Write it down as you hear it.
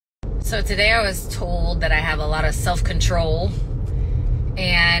So today I was told that I have a lot of self-control,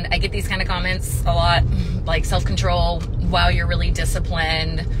 and I get these kind of comments a lot, like self-control, wow, you're really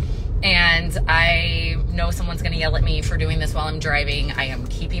disciplined. And I know someone's going to yell at me for doing this while I'm driving. I am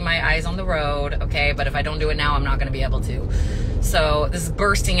keeping my eyes on the road, okay? But if I don't do it now, I'm not going to be able to. So this is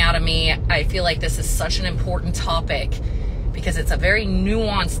bursting out of me. I feel like this is such an important topic because it's a very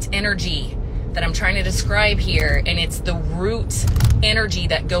nuanced energy that I'm trying to describe here. And it's the root energy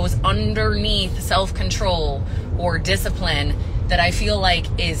that goes underneath self-control or discipline that I feel like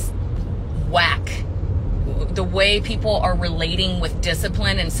is whack. The way people are relating with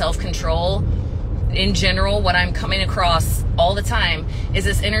discipline and self-control in general, what I'm coming across all the time is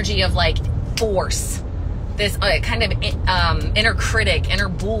this energy of like force, this kind of inner critic, inner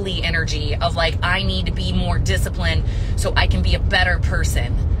bully energy of like, I need to be more disciplined so I can be a better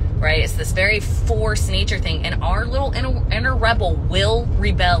person, right? It's this very force nature thing, and our little inner rebel will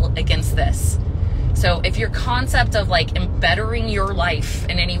rebel against this. So if your concept of like bettering your life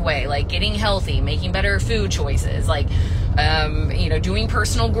in any way, like getting healthy, making better food choices, like, doing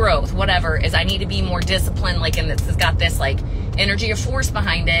personal growth, whatever, is I need to be more disciplined, like, and this has got this like energy of force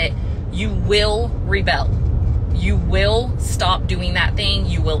behind it, you will rebel. You will stop doing that thing.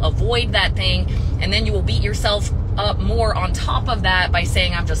 You will avoid that thing. And then you will beat yourself up more on top of that by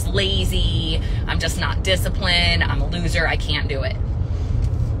saying, I'm just lazy. I'm just not disciplined. I'm a loser. I can't do it.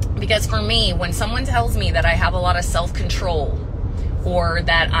 Because for me, when someone tells me that I have a lot of self-control or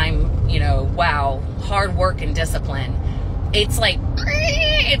that I'm, wow, hard work and discipline, it's like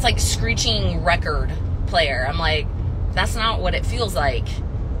screeching record player. I'm like, that's not what it feels like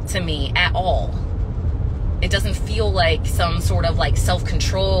to me at all. It doesn't feel like some sort of like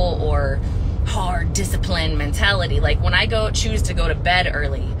self-control or hard discipline mentality. Like when I choose to go to bed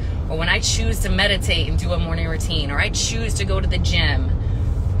early, or when I choose to meditate and do a morning routine, or I choose to go to the gym,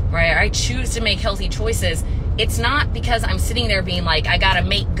 right? I choose to make healthy choices. It's not because I'm sitting there being like, I gotta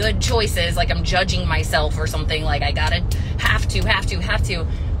make good choices, like I'm judging myself or something, like I gotta have to.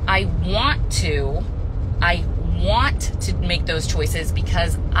 I want to make those choices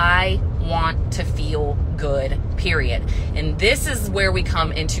because I want to feel good, period. And this is where we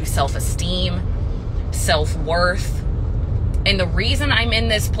come into self-esteem, self-worth. And the reason I'm in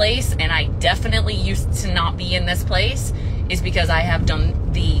this place, and I definitely used to not be in this place, is because I have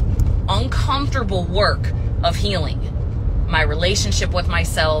done the uncomfortable work of healing my relationship with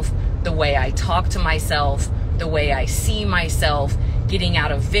myself, the way I talk to myself, the way I see myself, getting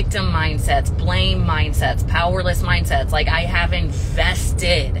out of victim mindsets, blame mindsets, powerless mindsets. Like I have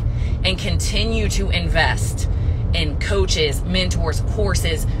invested and continue to invest in coaches, mentors,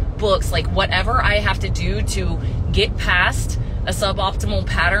 courses, books, like whatever I have to do to get past a suboptimal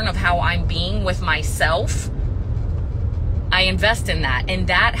pattern of how I'm being with myself. I invest in that, and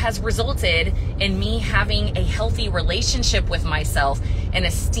that has resulted in me having a healthy relationship with myself and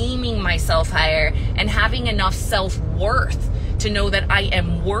esteeming myself higher and having enough self-worth to know that I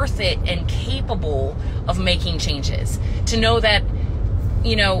am worth it and capable of making changes. To know that,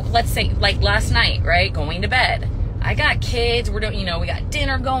 let's say like last night, right? Going to bed. I got kids, we're doing, we got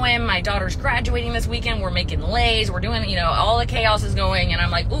dinner going. My daughter's graduating this weekend. We're making lays. We're doing, all the chaos is going. And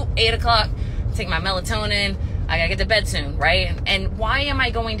I'm like, 8 o'clock, take my melatonin. I gotta get to bed soon, right? And why am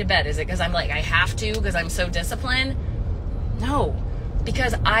I going to bed? Is it because I'm like, I have to because I'm so disciplined? No,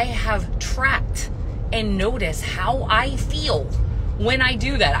 because I have tracked and noticed how I feel when I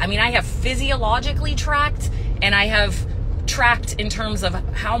do that. I mean, I have physiologically tracked, and I have tracked in terms of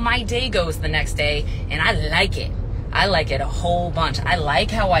how my day goes the next day, and I like it. I like it a whole bunch. I like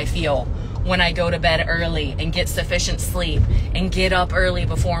how I feel when I go to bed early and get sufficient sleep and get up early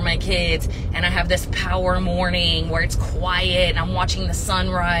before my kids, and I have this power morning where it's quiet and I'm watching the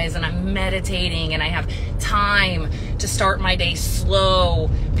sunrise and I'm meditating and I have time to start my day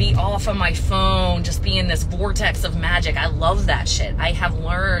slow, be off of my phone, just be in this vortex of magic. I love that shit. I have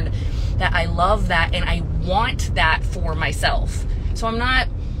learned that I love that, and I want that for myself. So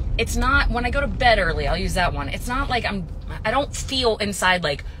it's not when I go to bed early, I'll use that one. It's not like I don't feel inside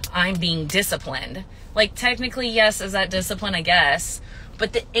like I'm being disciplined. Like technically, yes, is that discipline? I guess.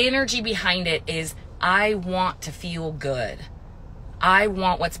 But the energy behind it is I want to feel good. I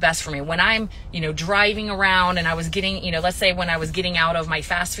want what's best for me. When I'm, driving around and I was getting, let's say when I was getting out of my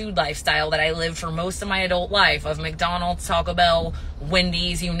fast food lifestyle that I lived for most of my adult life of McDonald's, Taco Bell,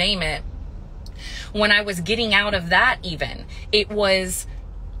 Wendy's, you name it. When I was getting out of that even, it was,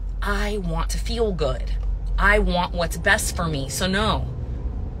 I want to feel good. I want what's best for me. So no,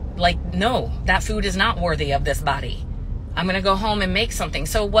 that food is not worthy of this body. I'm going to go home and make something.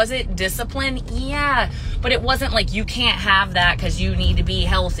 So was it discipline? Yeah. But it wasn't like you can't have that because you need to be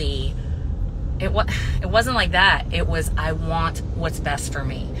healthy. It wasn't like that. It was, I want what's best for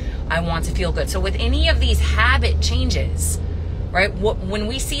me. I want to feel good. So with any of these habit changes, right? When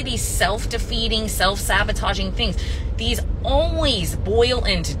we see these self-defeating, self-sabotaging things, these always boil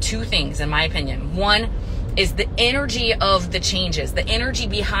into two things, in my opinion. One is the energy of the changes, the energy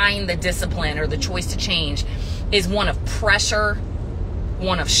behind the discipline or the choice to change is one of pressure,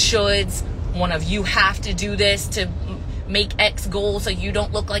 one of shoulds, one of you have to do this to make X goal so you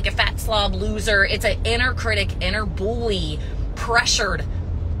don't look like a fat slob loser. It's an inner critic, inner bully, pressured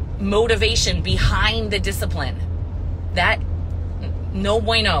motivation behind the discipline. That, no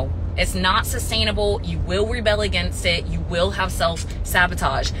bueno. It's not sustainable. You will rebel against it. You will have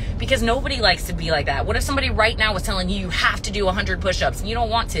self-sabotage because nobody likes to be like that. What if somebody right now was telling you you have to do 100 push-ups and you don't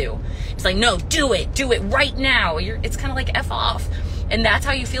want to? It's like, no, do it right now. It's kind of like F off. And that's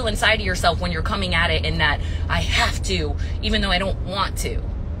how you feel inside of yourself when you're coming at it in that I have to, even though I don't want to.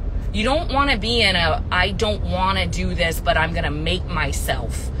 You don't want to be in a, I don't want to do this, but I'm going to make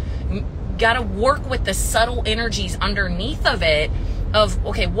myself. You got to work with the subtle energies underneath of it of,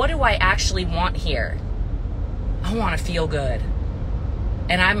 okay, what do I actually want here? I want to feel good.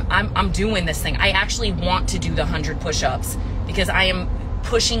 And I'm doing this thing. I actually want to do the 100 push-ups because I am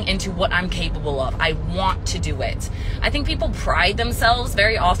pushing into what I'm capable of. I want to do it. I think people pride themselves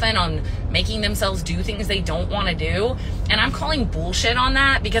very often on making themselves do things they don't want to do. And I'm calling bullshit on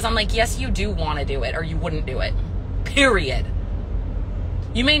that because I'm like, yes, you do want to do it or you wouldn't do it. Period.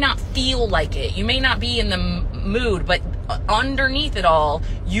 You may not feel like it. You may not be in the mood, but underneath it all,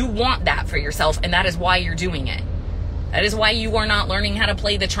 you want that for yourself, and that is why you're doing it. That is why you are not learning how to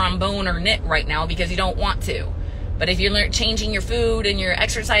play the trombone or knit right now because you don't want to. But if you're changing your food and your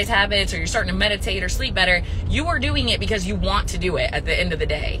exercise habits or you're starting to meditate or sleep better, you are doing it because you want to do it at the end of the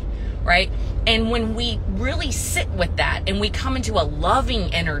day, right? And when we really sit with that and we come into a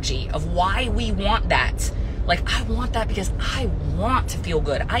loving energy of why we want that, like, I want that because I want to feel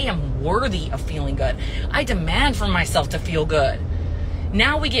good. I am worthy of feeling good. I demand from myself to feel good.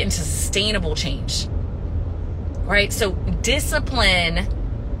 Now we get into sustainable change, right? So discipline,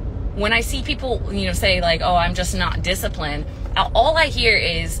 when I see people, say like, oh, I'm just not disciplined, all I hear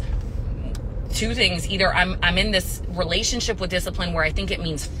is two things. Either I'm in this relationship with discipline where I think it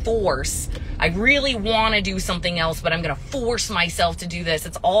means force. I really want to do something else, but I'm going to force myself to do this.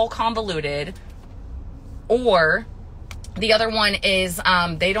 It's all convoluted. Or the other one is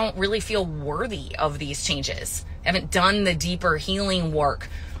they don't really feel worthy of these changes. Haven't done the deeper healing work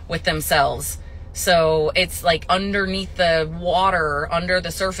with themselves. So it's like underneath the water, under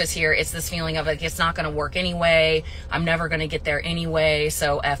the surface here, it's this feeling of like, it's not going to work anyway. I'm never going to get there anyway.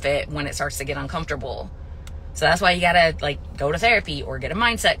 So F it when it starts to get uncomfortable. So that's why you got to like go to therapy or get a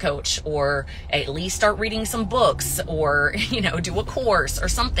mindset coach or at least start reading some books or, do a course or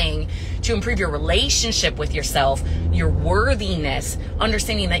something to improve your relationship with yourself, your worthiness,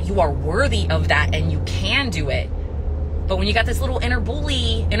 understanding that you are worthy of that and you can do it. But when you got this little inner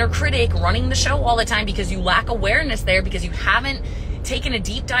bully, inner critic running the show all the time because you lack awareness there, because you haven't taken a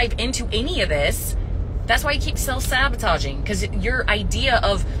deep dive into any of this, that's why you keep self-sabotaging, because your idea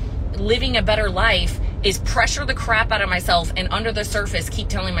of living a better life is pressure the crap out of myself and under the surface keep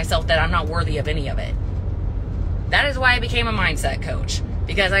telling myself that I'm not worthy of any of it. That is why I became a mindset coach,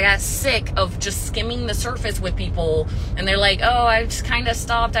 because I got sick of just skimming the surface with people and they're like, oh, I just kind of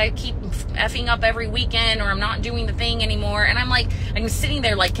stopped. I keep effing up every weekend or I'm not doing the thing anymore. And I'm like, I'm sitting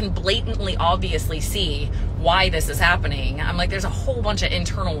there like can blatantly obviously see why this is happening. I'm like, there's a whole bunch of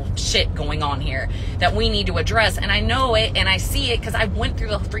internal shit going on here that we need to address. And I know it and I see it because I went through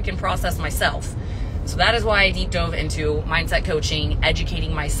the freaking process myself. So that is why I deep dove into mindset coaching,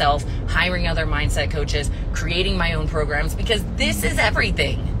 educating myself, hiring other mindset coaches, creating my own programs, because this is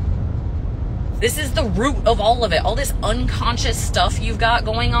everything. This is the root of all of it. All this unconscious stuff you've got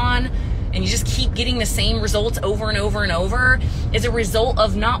going on, and you just keep getting the same results over and over and over, is a result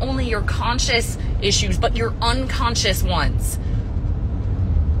of not only your conscious issues, but your unconscious ones.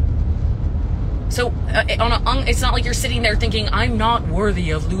 So it's not like you're sitting there thinking, I'm not worthy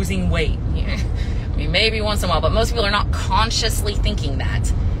of losing weight. I mean, maybe once in a while, but most people are not consciously thinking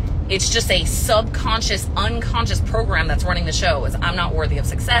that. It's just a subconscious, unconscious program that's running the show. Is I'm not worthy of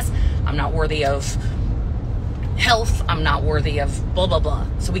success. I'm not worthy of health. I'm not worthy of blah, blah, blah.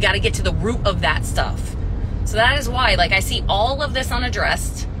 So we got to get to the root of that stuff. So that is why, like, I see all of this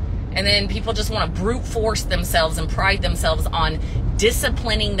unaddressed, and then people just want to brute force themselves and pride themselves on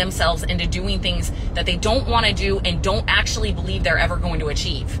disciplining themselves into doing things that they don't want to do and don't actually believe they're ever going to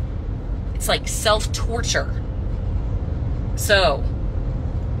achieve. It's like self-torture. So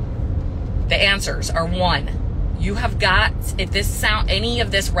the answers are: 1, you have got, if any of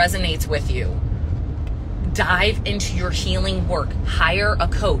this resonates with you, dive into your healing work. Hire a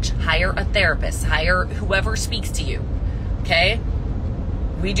coach, hire a therapist, hire whoever speaks to you. Okay?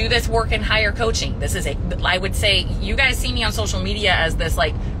 We do this work in higher coaching. This is I would say, you guys see me on social media as this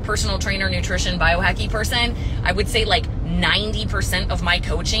like personal trainer, nutrition, biohacky person. I would say like 90% of my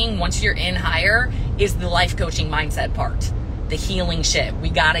coaching, once you're in higher, is the life coaching mindset part. The healing shit. We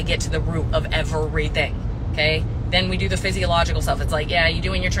got to get to the root of everything. Okay? Then we do the physiological stuff. It's like, yeah, you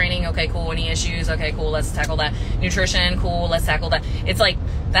doing your training? Okay, cool. Any issues? Okay, cool. Let's tackle that. Nutrition? Cool. Let's tackle that. It's like,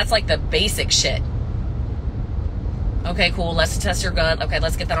 that's like the basic shit. Okay, cool. Let's test your gut. Okay,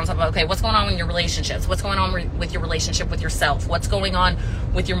 let's get that on top of. Okay, what's going on in your relationships? What's going on with your relationship with yourself? What's going on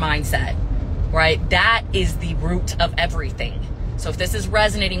with your mindset? Right? That is the root of everything. So if this is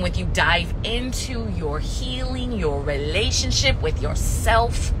resonating with you, dive into your healing, your relationship with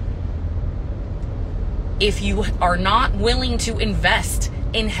yourself. If you are not willing to invest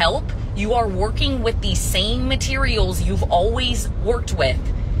in help, you are working with the same materials you've always worked with.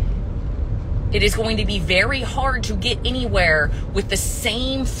 It is going to be very hard to get anywhere with the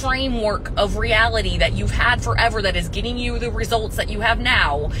same framework of reality that you've had forever that is getting you the results that you have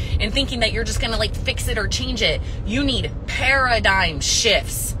now, and thinking that you're just going to like fix it or change it. You need paradigm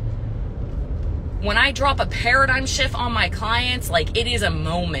shifts. When I drop a paradigm shift on my clients, like it is a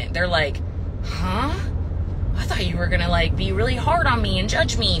moment. They're like, huh? I thought you were going to like be really hard on me and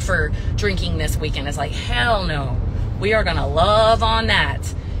judge me for drinking this weekend. It's like, hell no. We are going to love on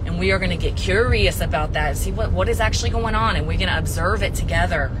that. And we are going to get curious about that and see what is actually going on. And we're going to observe it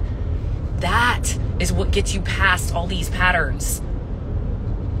together. That is what gets you past all these patterns.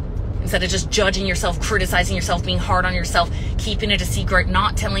 Instead of just judging yourself, criticizing yourself, being hard on yourself, keeping it a secret,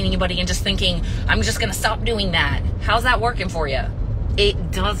 not telling anybody, and just thinking, I'm just going to stop doing that. How's that working for you?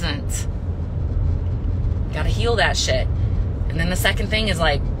 It doesn't. Got to heal that shit. And then the second thing is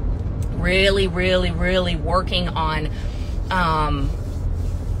like really, really, really working on, how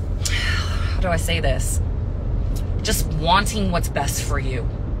do I say this? Just wanting what's best for you,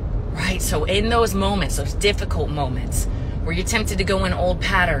 right? So in those moments, those difficult moments where you're tempted to go in old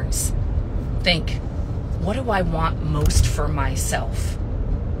patterns, think, what do I want most for myself?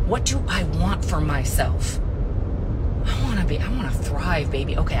 What do I want for myself? I want to thrive,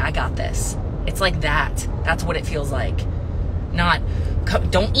 baby. Okay, I got this. It's like that. That's what it feels like. Not,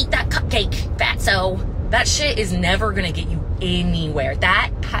 don't eat that cupcake, fatso. That shit is never going to get you anywhere.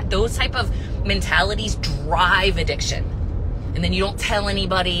 Those type of mentalities drive addiction. And then you don't tell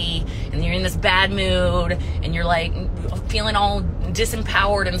anybody, and you're in this bad mood, and you're like feeling all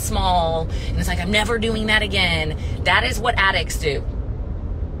disempowered and small, and it's like, I'm never doing that again. That is what addicts do.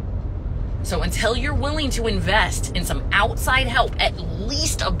 So until you're willing to invest in some outside help, at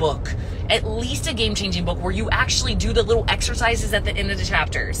least a book, at least a game-changing book where you actually do the little exercises at the end of the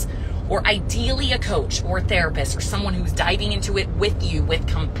chapters, or ideally a coach or a therapist or someone who's diving into it with you with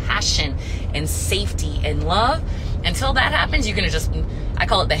compassion and safety and love, until that happens, you're going to just, I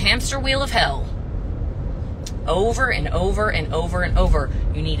call it the hamster wheel of hell. Over and over and over and over.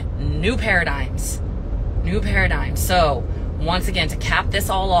 You need new paradigms. New paradigms. So once again, to cap this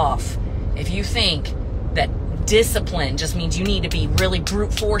all off, if you think that discipline just means you need to be really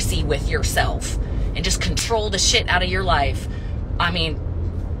brute forcey with yourself and just control the shit out of your life, I mean,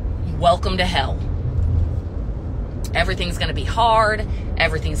 welcome to hell. Everything's going to be hard.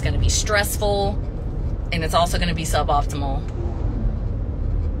 Everything's going to be stressful. And it's also going to be suboptimal.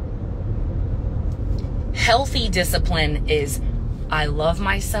 Healthy discipline is, I love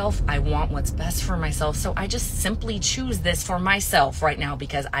myself. I want what's best for myself. So I just simply choose this for myself right now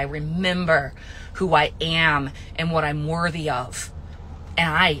because I remember who I am and what I'm worthy of. And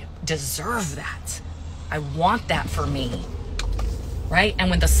I deserve that. I want that for me. Right? And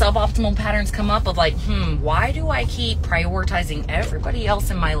when the suboptimal patterns come up of like, why do I keep prioritizing everybody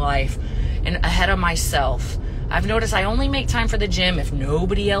else in my life and ahead of myself? I've noticed I only make time for the gym if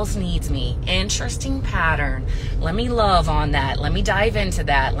nobody else needs me. Interesting pattern. Let me love on that. Let me dive into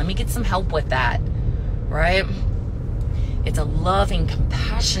that. Let me get some help with that. Right? It's a loving,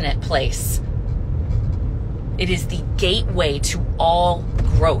 compassionate place. It is the gateway to all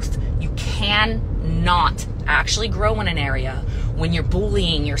growth. You cannot actually grow in an area when you're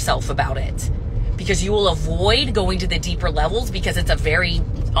bullying yourself about it, because you will avoid going to the deeper levels because it's a very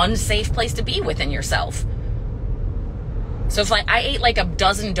unsafe place to be within yourself. So if like I ate like a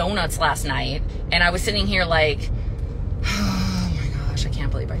dozen donuts last night and I was sitting here like, oh my gosh, I can't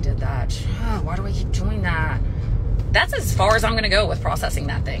believe I did that. Why do I keep doing that? That's as far as I'm going to go with processing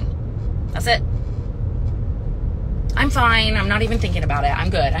that thing. That's it. I'm fine. I'm not even thinking about it. I'm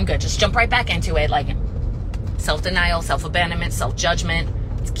good. Just jump right back into it. Like self-denial, self-abandonment, self-judgment.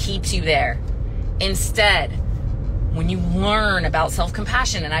 It keeps you there. Instead, when you learn about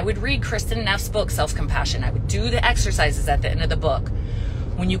self-compassion, and I would read Kristen Neff's book, Self-Compassion. I would do the exercises at the end of the book.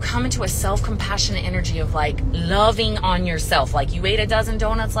 When you come into a self-compassionate energy of like loving on yourself, like you ate a dozen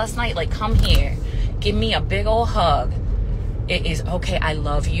donuts last night, like come here, give me a big old hug. It is okay. I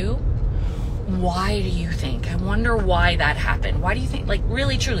love you. Why do you think? I wonder why that happened. Why do you think? Like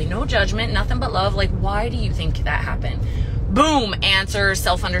really, truly, no judgment, nothing but love. Like, why do you think that happened? Boom, answer,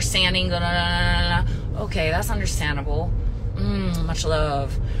 self-understanding. Okay, that's understandable. Much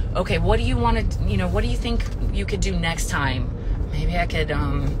love. Okay, what do you want to, what do you think you could do next time? Maybe I could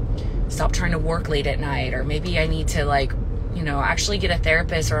stop trying to work late at night, or maybe I need to actually get a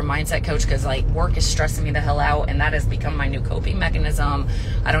therapist or a mindset coach, because like work is stressing me the hell out, and that has become my new coping mechanism.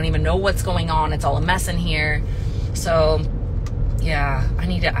 I don't even know what's going on. It's all a mess in here. So yeah, I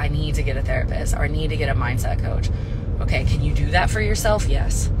need to get a therapist, or I need to get a mindset coach. Okay, can you do that for yourself?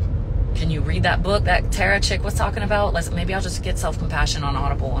 Yes. Can you read that book that Tara chick was talking about? Maybe I'll just get Self-Compassion on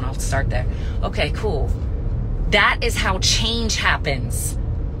Audible and I'll start there. Okay, cool. That is how change happens.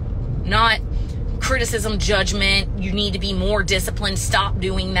 Not criticism, judgment, you need to be more disciplined, stop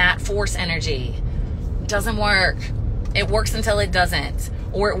doing that, force energy. It doesn't work. It works until it doesn't.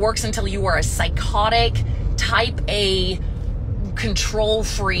 Or it works until you are a psychotic, type A, control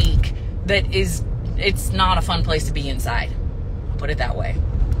freak it's not a fun place to be inside. I'll put it that way.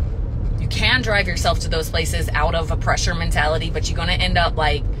 You can drive yourself to those places out of a pressure mentality, but you're going to end up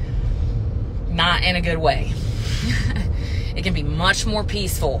like not in a good way. It can be much more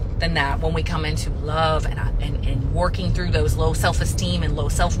peaceful than that when we come into love and working through those low self-esteem and low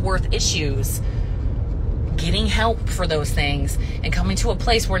self-worth issues, getting help for those things, and coming to a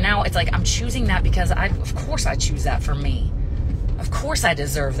place where now it's like I'm choosing that because of course I choose that for me. Of course I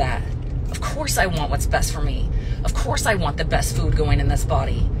deserve that. Of course I want what's best for me. Of course I want the best food going in this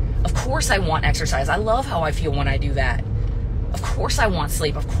body. Of course I want exercise. I love how I feel when I do that. Of course I want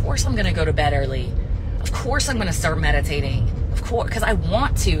sleep. Of course I'm going to go to bed early. Of course I'm going to start meditating. Of course, because I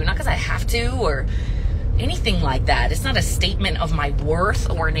want to, not because I have to or anything like that. It's not a statement of my worth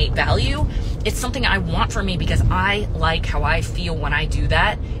or innate value. It's something I want for me because I like how I feel when I do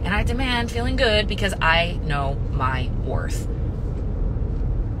that. And I demand feeling good because I know my worth.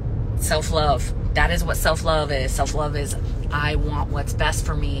 Self-love. That is what self-love is. Self-love is I want what's best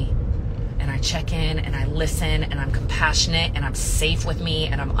for me. And I check in and I listen and I'm compassionate and I'm safe with me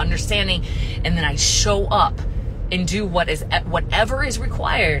and I'm understanding. And then I show up and do whatever is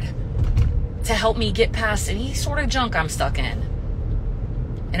required to help me get past any sort of junk I'm stuck in.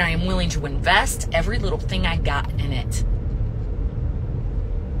 And I am willing to invest every little thing I got in it.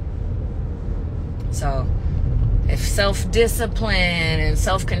 So if self-discipline and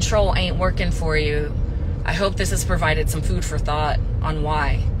self-control ain't working for you, I hope this has provided some food for thought on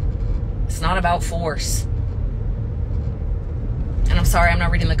why. It's not about force. And I'm sorry I'm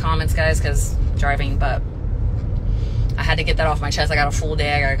not reading the comments, guys, because I'm driving, but I had to get that off my chest. I got a full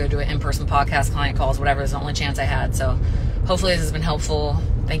day. I got to go do an in-person podcast, client calls, whatever. It's the only chance I had. So hopefully this has been helpful.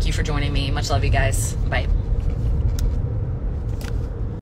 Thank you for joining me. Much love, you guys. Bye.